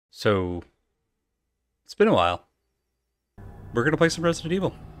So, it's been a while. We're gonna play some Resident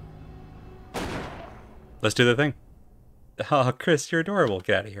Evil. Let's do the thing. Oh, Chris, you're adorable.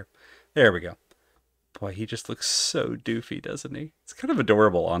 Get out of here. There we go. Boy, he just looks so doofy, doesn't he? It's kind of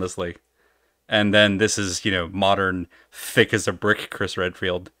adorable, honestly. And then this is, modern, thick as a brick Chris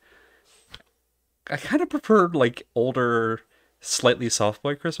Redfield. I kind of prefer, older, slightly soft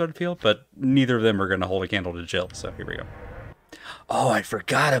boy Chris Redfield, but neither of them are gonna hold a candle to Jill, so here we go. Oh, I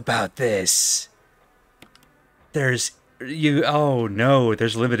forgot about this. Oh no,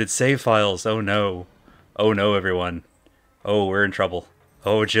 there's limited save files. Oh no. Oh no, everyone. Oh, we're in trouble.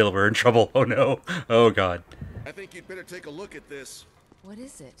 Oh, Jill, we're in trouble. Oh no. Oh god. I think you'd better take a look at this. What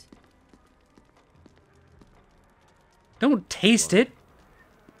is it? Don't taste it.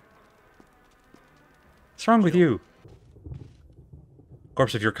 What's wrong with you?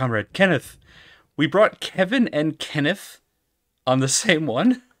 Corpse of your comrade, Kenneth. We brought Kevin and Kenneth on the same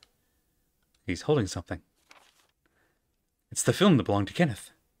one? He's holding something. It's the film that belonged to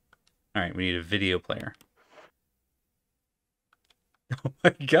Kenneth. Alright, we need a video player. Oh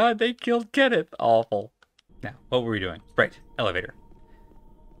my god, they killed Kenneth. Awful. Now, what were we doing? Right, elevator.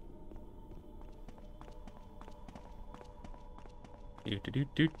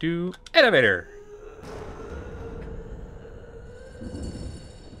 Elevator!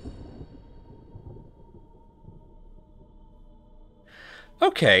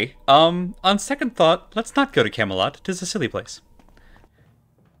 Okay, on second thought, let's not go to Camelot. 'Tis a silly place.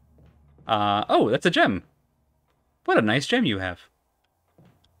 Oh, that's a gem. What a nice gem you have.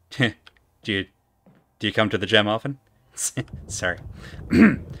 do you come to the gem often? Sorry.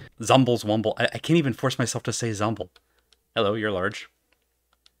 Zombles Wumble. I can't even force myself to say Zomble. Hello, you're large.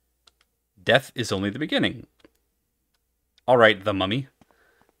 Death is only the beginning. Alright, the mummy.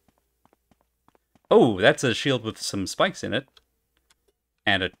 Oh, that's a shield with some spikes in it.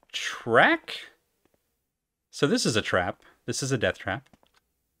 And a track? So this is a trap. This is a death trap.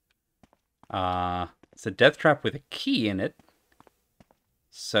 It's a death trap with a key in it.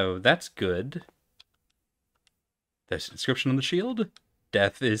 So that's good. There's an inscription on the shield.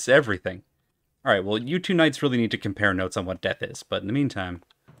 Death is everything. Alright, well, you two knights really need to compare notes on what death is. But in the meantime...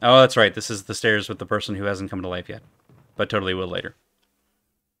 Oh, that's right. This is the stairs with the person who hasn't come to life yet. But totally will later.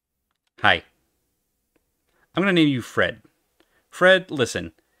 Hi. I'm going to name you Fred. Fred,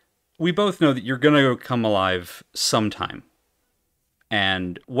 listen. We both know that you're going to come alive sometime.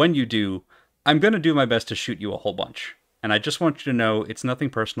 And when you do, I'm going to do my best to shoot you a whole bunch. And I just want you to know it's nothing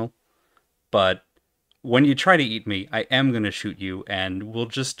personal. But when you try to eat me, I am going to shoot you, and we'll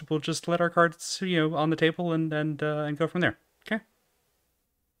just let our cards, on the table and go from there. Okay?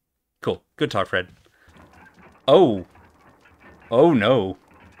 Cool. Good talk, Fred. Oh. Oh no.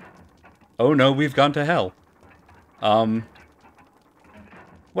 Oh no, we've gone to hell.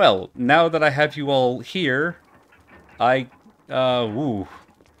 Well, now that I have you all here, woo.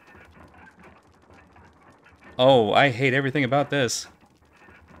 Oh, I hate everything about this.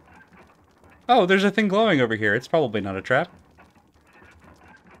 Oh, there's a thing glowing over here. It's probably not a trap.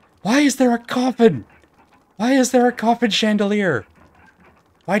 Why is there a coffin? Why is there a coffin chandelier?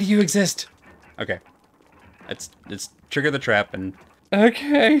 Why do you exist? Okay. Let's trigger the trap and...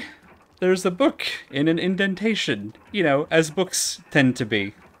 Okay. There's a book in an indentation. As books tend to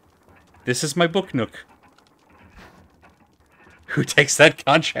be. This is my book nook. Who takes that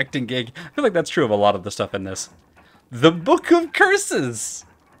contracting gig? I feel like that's true of a lot of the stuff in this. The Book of Curses!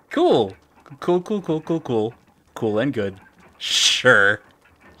 Cool. Cool, cool, cool, cool, cool. Cool and good. Sure.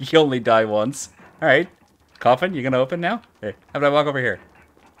 You only die once. Alright. Coffin, you gonna open now? Hey, how about I walk over here?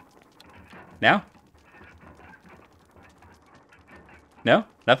 Now? No?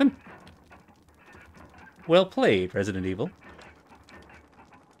 Nothing? Well played, Resident Evil.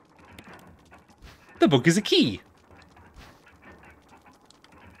 The book is a key.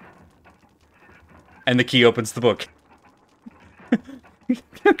 And the key opens the book.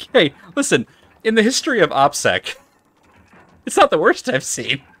 Okay, listen. In the history of OPSEC, it's not the worst I've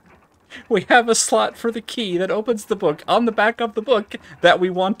seen. We have a slot for the key that opens the book on the back of the book that we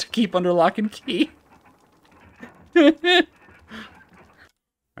want to keep under lock and key. What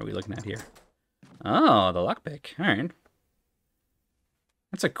are we looking at here? Oh, the lockpick. Alright.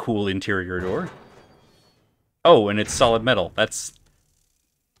 That's a cool interior door. Oh, and it's solid metal. That's...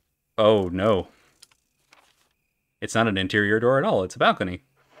 Oh, no. It's not an interior door at all. It's a balcony.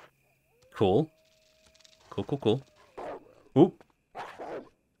 Cool. Cool, cool, cool. Oop.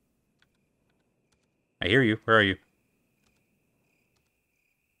 I hear you. Where are you?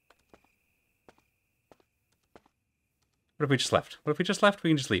 What if we just left? What if we just left? We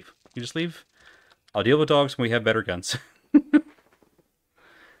can just leave. You just leave? I'll deal with dogs when we have better guns.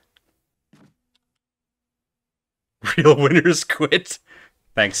 Real winners quit.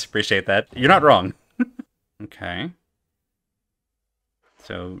 Thanks, appreciate that. You're not wrong. Okay.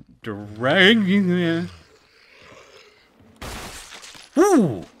 So, dragging...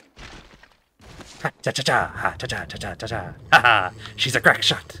 Woo! Ha cha cha cha ha cha cha cha cha cha cha ha ha! She's a crack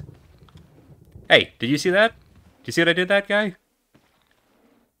shot. Hey, did you see that? Did you see what I did, that guy?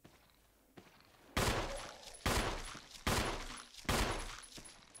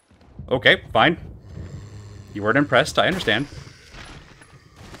 Okay, fine. You weren't impressed, I understand.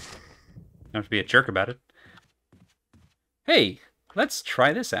 Don't have to be a jerk about it. Hey, let's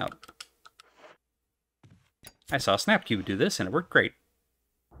try this out. I saw Snapcube do this, and it worked great.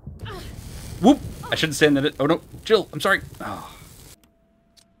 Whoop! I shouldn't stand in it. Oh, no. Jill, I'm sorry. Oh.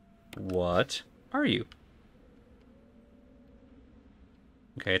 What are you?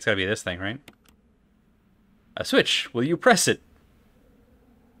 Okay, it's gotta be this thing, right? A switch. Will you press it?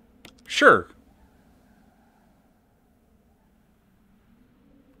 Sure.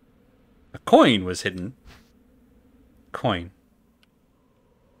 A coin was hidden. Coin.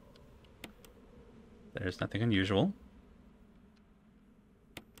 There's nothing unusual.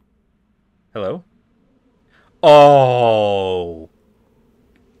 Hello? Oh!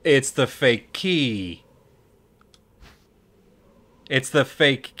 It's the fake key. It's the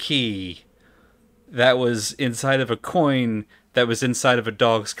fake key that was inside of a coin that was inside of a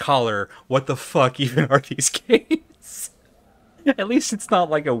dog's collar. What the fuck even are these games? At least it's not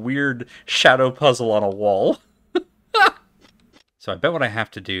like a weird shadow puzzle on a wall. So I bet what I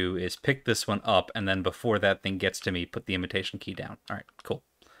have to do is pick this one up, and then before that thing gets to me, put the imitation key down. Alright, cool.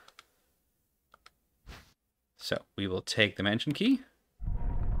 So we will take the mansion key.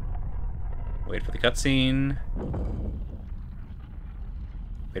 Wait for the cutscene.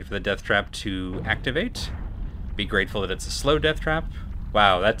 Wait for the death trap to activate. Be grateful that it's a slow death trap.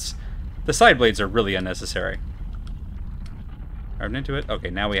 Wow, that's... The side blades are really unnecessary. Right into it. Okay,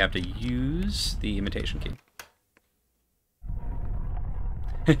 now we have to use the imitation key.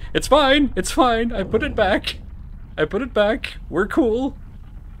 It's fine! It's fine! I put it back! I put it back! We're cool!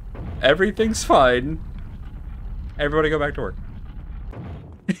 Everything's fine! Everybody go back to work.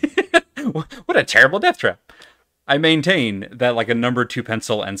 What a terrible death trap! I maintain that like a number 2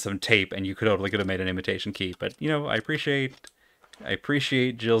 pencil and some tape and you could totally could have made an imitation key, but you know, I appreciate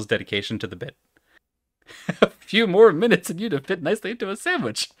Jill's dedication to the bit. A few more minutes and you'd have fit nicely into a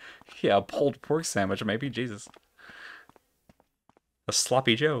sandwich. Yeah, a pulled pork sandwich maybe, Jesus. A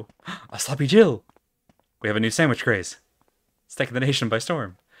sloppy Joe. A sloppy Jill. We have a new sandwich craze. It's taking the nation by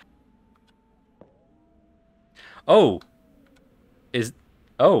storm. Oh.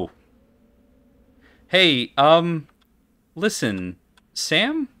 Oh. Hey, listen,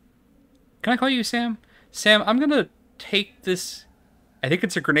 Sam? Can I call you Sam? Sam, I'm gonna take this... I think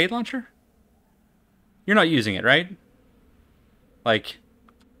it's a grenade launcher? You're not using it, right? Like,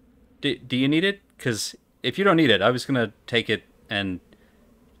 do you need it? Because if you don't need it, I was gonna take it and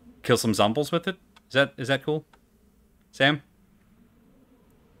kill some zombies with it. Is that cool? Sam?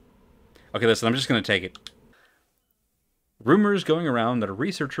 Okay, listen, I'm just gonna take it. Rumors going around that a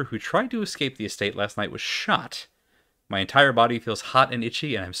researcher who tried to escape the estate last night was shot. My entire body feels hot and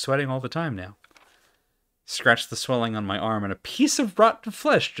itchy, and I'm sweating all the time now. Scratched the swelling on my arm, and a piece of rotten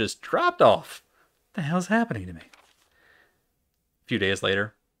flesh just dropped off. What the hell's happening to me? A few days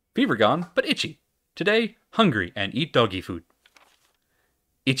later, fever gone, but itchy. Today, hungry and eat doggy food.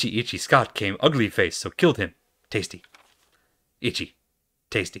 Itchy, itchy Scott came ugly face, so killed him. Tasty. Itchy.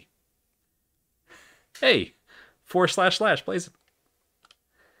 Tasty. Hey! // plays it.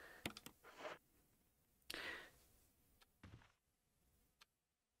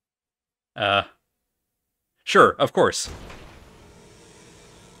 Sure, of course.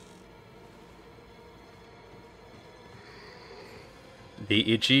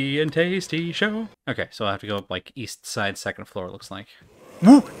 The Itchy and Tasty Show. Okay, so I'll have to go up, like, east side, 2nd floor, it looks like.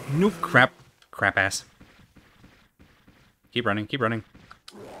 Woo! Nope, crap. Crap ass. Keep running, keep running.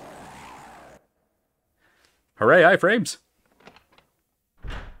 Hooray, iframes!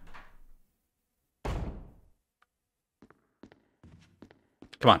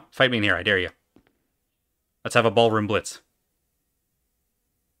 Come on, fight me in here, I dare you. Let's have a ballroom blitz.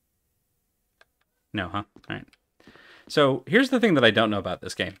 No, huh? Alright. So, here's the thing that I don't know about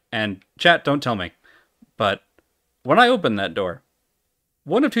this game. And, chat, don't tell me. But, when I open that door,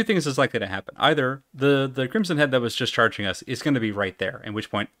 one of two things is likely to happen. Either the Crimson Head that was just charging us is going to be right there, in which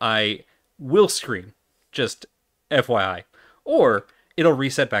point I will scream. Just FYI. Or it'll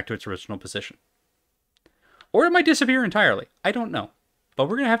reset back to its original position. Or it might disappear entirely. I don't know. But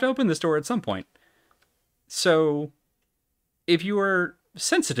we're going to have to open this door at some point. So, if you are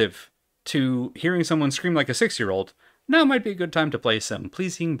sensitive to hearing someone scream like a 6-year-old, now might be a good time to play some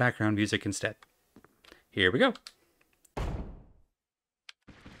pleasing background music instead. Here we go.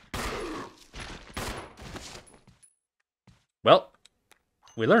 Well,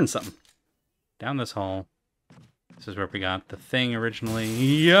 we learned something. Down this hall. This is where we got the thing originally.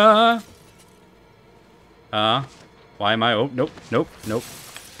 Yeah. Why am I? Oh, nope, nope, nope.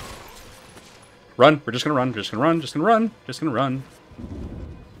 Run. We're just gonna run. Just gonna run. Just gonna run. Just gonna run.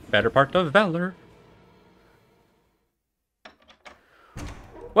 Better part of valor.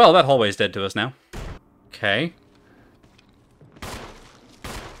 Well, that hallway's dead to us now. Okay.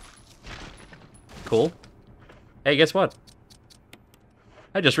 Cool. Hey, guess what?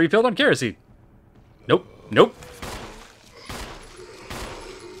 I just refilled on kerosene. Nope. Nope.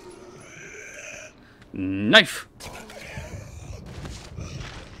 Knife.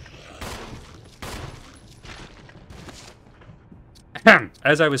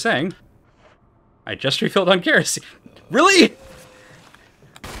 As I was saying, I just refilled on kerosene. Really?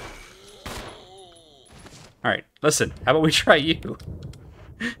 Alright, listen. How about we try you?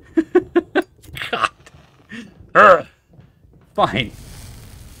 God. Urgh. Fine.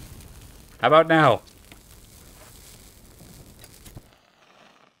 How about now?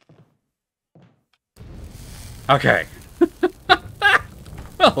 Okay.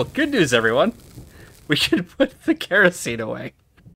 Well, good news, everyone. We can put the kerosene away.